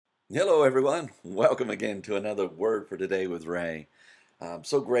Hello, everyone. Welcome again to another Word for Today with Ray. I'm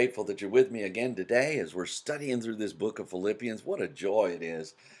so grateful that you're with me again today as we're studying through this book of Philippians. What a joy it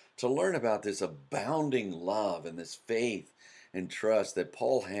is to learn about this abounding love and this faith and trust that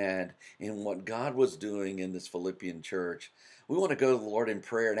Paul had in what God was doing in this Philippian church. We want to go to the Lord in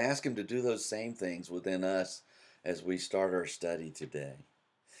prayer and ask Him to do those same things within us as we start our study today.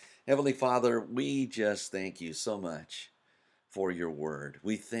 Heavenly Father, we just thank you so much for your word.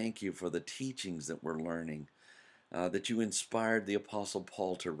 We thank you for the teachings that we're learning, that you inspired the Apostle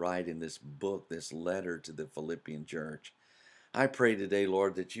Paul to write in this book, this letter to the Philippian church. I pray today,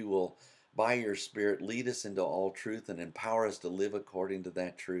 Lord, that you will, by your Spirit, lead us into all truth and empower us to live according to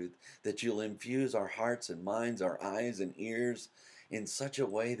that truth, that you'll infuse our hearts and minds, our eyes and ears in such a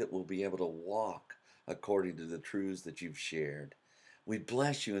way that we'll be able to walk according to the truths that you've shared. We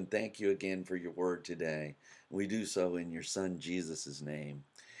bless you and thank you again for your word today. We do so in your Son Jesus' name.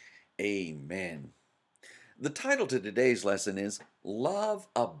 Amen. The title to today's lesson is Love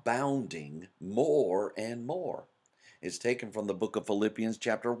Abounding More and More. It's taken from the book of Philippians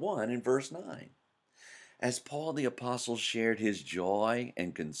chapter 1 and verse 9. As Paul the Apostle shared his joy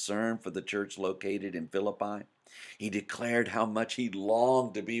and concern for the church located in Philippi, he declared how much he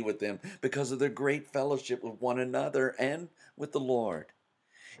longed to be with them because of their great fellowship with one another and with the Lord.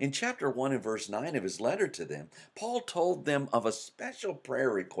 In chapter 1 and verse 9 of his letter to them, Paul told them of a special prayer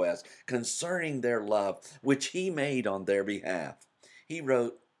request concerning their love, which he made on their behalf. He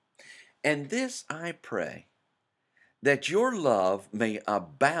wrote, "And this I pray, that your love may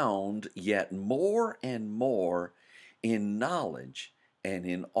abound yet more and more in knowledge and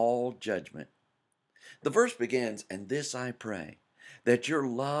in all judgment." The verse begins, "And this I pray, that your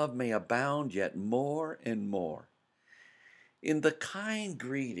love may abound yet more and more." In the kind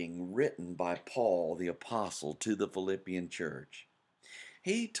greeting written by Paul the Apostle to the Philippian church,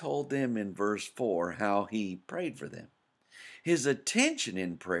 he told them in verse 4 how he prayed for them. His attention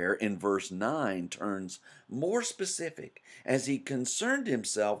in prayer in verse 9 turns more specific as he concerned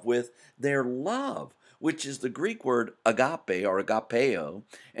himself with their love, which is the Greek word agape or agapeo,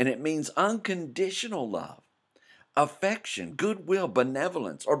 and it means unconditional love, affection, goodwill,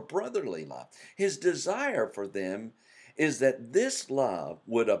 benevolence, or brotherly love. His desire for them is that this love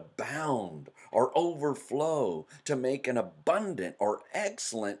would abound or overflow to make an abundant or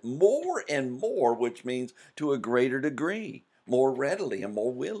excellent more and more, which means to a greater degree, more readily and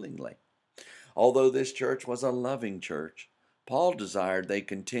more willingly. Although this church was a loving church, Paul desired they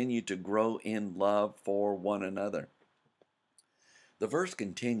continue to grow in love for one another. The verse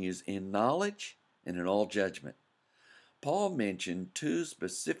continues, "In knowledge and in all judgment." Paul mentioned two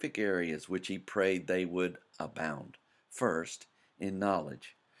specific areas which he prayed they would abound. First, in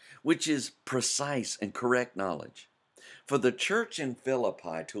knowledge, which is precise and correct knowledge. For the church in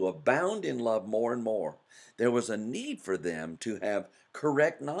Philippi to abound in love more and more, there was a need for them to have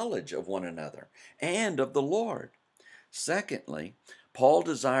correct knowledge of one another and of the Lord. Secondly, Paul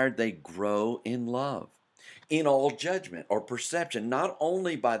desired they grow in love, in all judgment or perception, not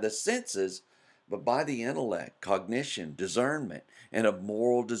only by the senses, but by the intellect, cognition, discernment, and of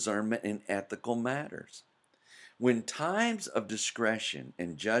moral discernment in ethical matters. When times of discretion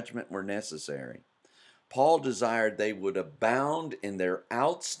and judgment were necessary, Paul desired they would abound in their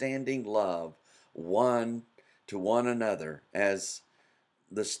outstanding love one to one another as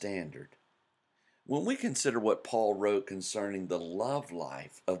the standard. When we consider what Paul wrote concerning the love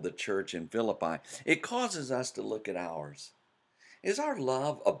life of the church in Philippi, it causes us to look at ours. Is our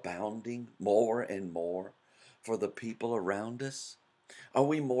love abounding more and more for the people around us? Are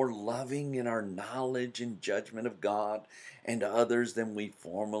we more loving in our knowledge and judgment of God and others than we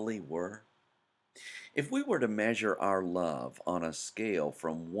formerly were? If we were to measure our love on a scale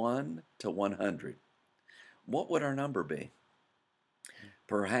from 1 to 100, what would our number be?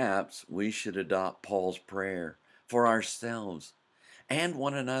 Perhaps we should adopt Paul's prayer for ourselves and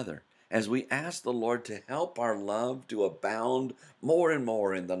one another as we ask the Lord to help our love to abound more and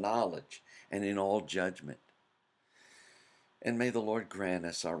more in the knowledge and in all judgment. And may the Lord grant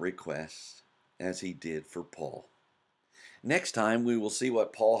us our requests as he did for Paul. Next time we will see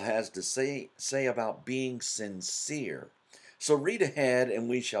what Paul has to say about being sincere. So read ahead and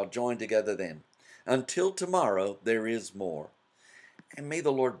we shall join together then. Until tomorrow, there is more. And may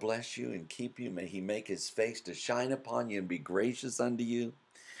the Lord bless you and keep you. May he make his face to shine upon you and be gracious unto you.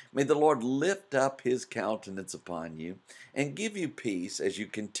 May the Lord lift up his countenance upon you and give you peace as you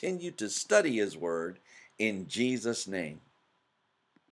continue to study his word in Jesus' name.